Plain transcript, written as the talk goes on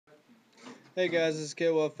Hey guys, this is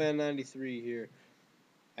KWFan93 here.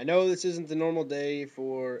 I know this isn't the normal day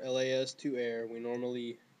for LAS to air. We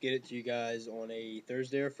normally get it to you guys on a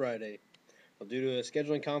Thursday or Friday. Well, due to a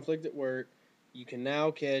scheduling conflict at work, you can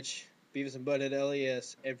now catch Beavis and Butthead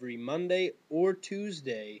LAS every Monday or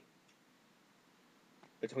Tuesday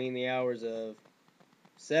between the hours of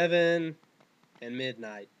 7 and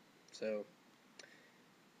midnight. So,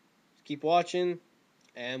 keep watching,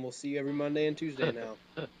 and we'll see you every Monday and Tuesday now.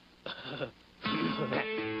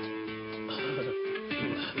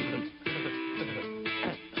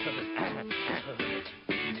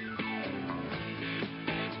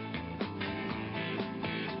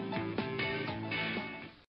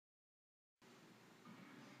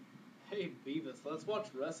 Hey Beavis, let's watch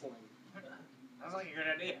wrestling. Sounds like a good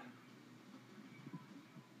idea.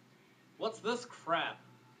 What's this crap?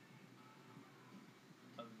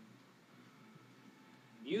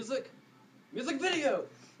 Music? Music video!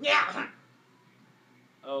 Yeah!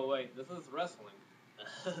 Oh wait, this is wrestling.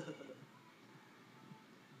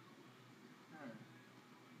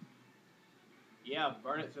 Yeah,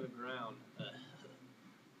 burn it to the ground.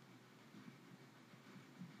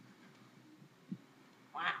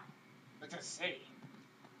 Wow. Look at the city.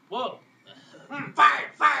 Whoa!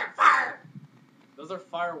 Fire! Fire! Fire! Those are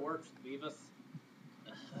fireworks, Beavis.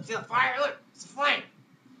 See the fire? Look! It's a flame!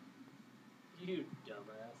 You dumbass.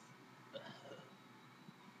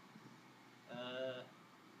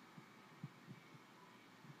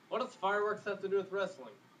 What does fireworks have to do with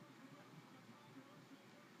wrestling?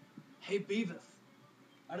 Hey Beavis,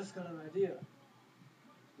 I just got an idea.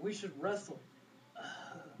 We should wrestle.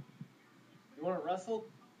 You want to wrestle?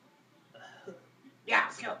 Yeah,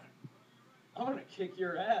 let's go! I'm gonna kick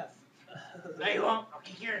your ass. No, you won't. I'll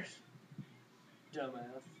kick yours.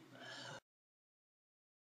 Dumbass.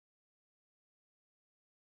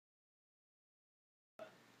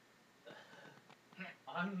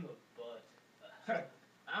 I'm the butt.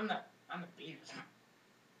 I'm the Beavis.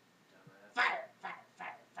 Dumbass. Fire! Fire!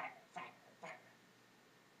 Fire! Fire! Fire!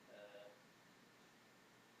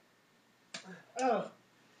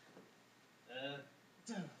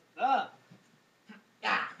 Fire!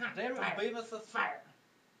 Yeah! Damn it, Fire! Beavis, that's Fire!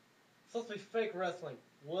 supposed to be fake wrestling.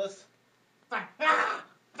 Wuss. Fire! Ah!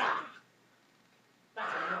 Ah!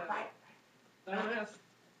 Ah! Fire! Dumbass.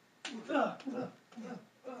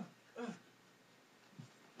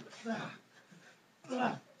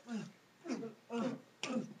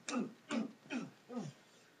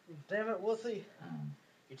 Damn it, Wussy.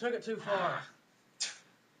 You took it too far.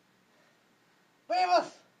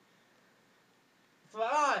 Beavis! It's my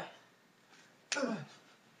eye.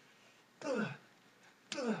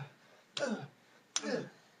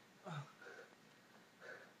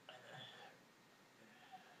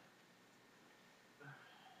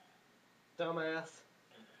 Dumbass.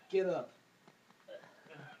 Get up.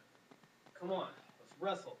 Come on, let's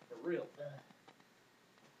wrestle for real.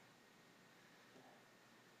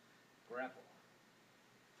 Grapple.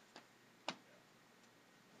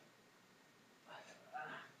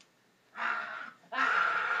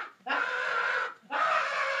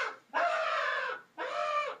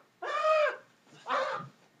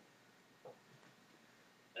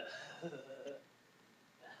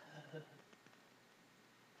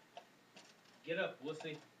 Get up,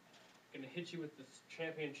 wussy. Gonna hit you with this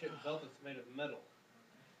championship belt that's made of metal.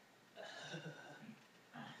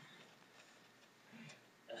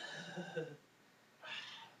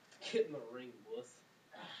 Get in the ring, wuss.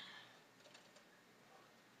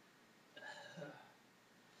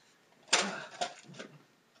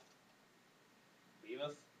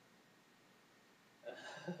 Beavis?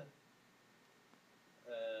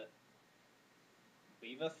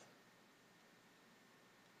 Beavis?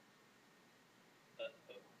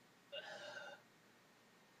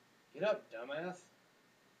 Get up, dumbass.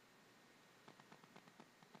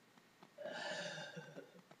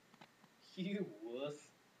 You wuss.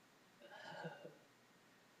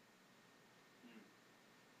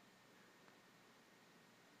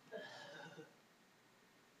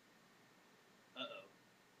 Uh-oh.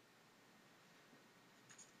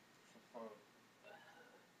 It's the phone.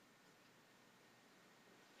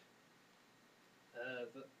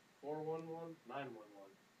 Is it 411? 911.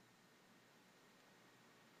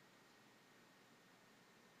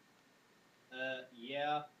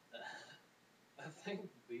 Yeah. I think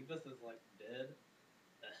Beavis is, like, dead.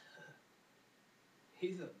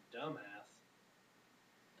 He's a dumbass.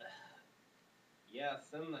 Yeah,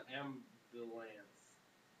 send the ambulance.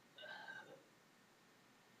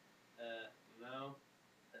 No.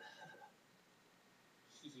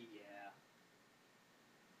 Yeah.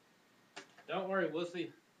 Don't worry,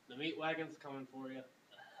 wussy. The meat wagon's coming for you.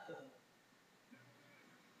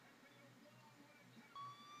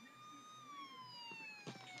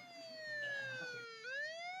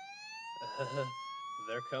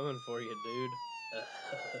 They're coming for you, dude.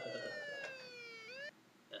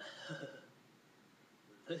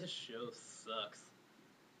 This show sucks.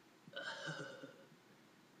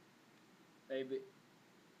 Hey,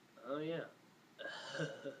 oh yeah.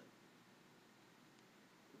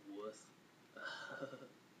 Wuss.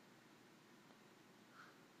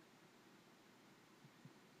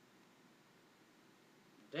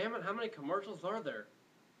 Damn it, how many commercials are there?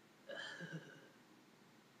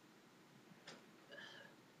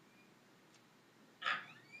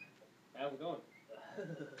 How's it going?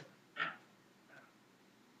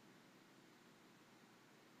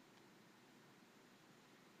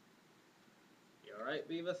 You alright,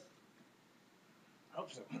 Beavis? I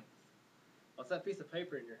hope so. What's that piece of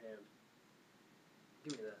paper in your hand?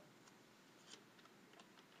 Give me that.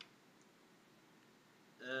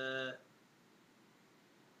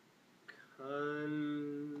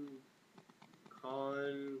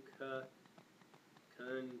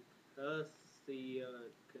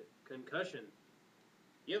 Concussion.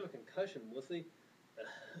 You have a concussion, wussy.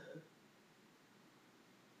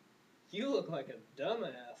 You look like a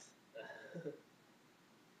dumbass.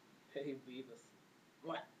 Hey, Beavis.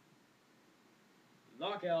 What?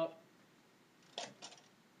 Knockout.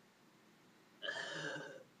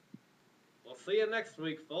 We'll see you next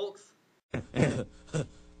week, folks.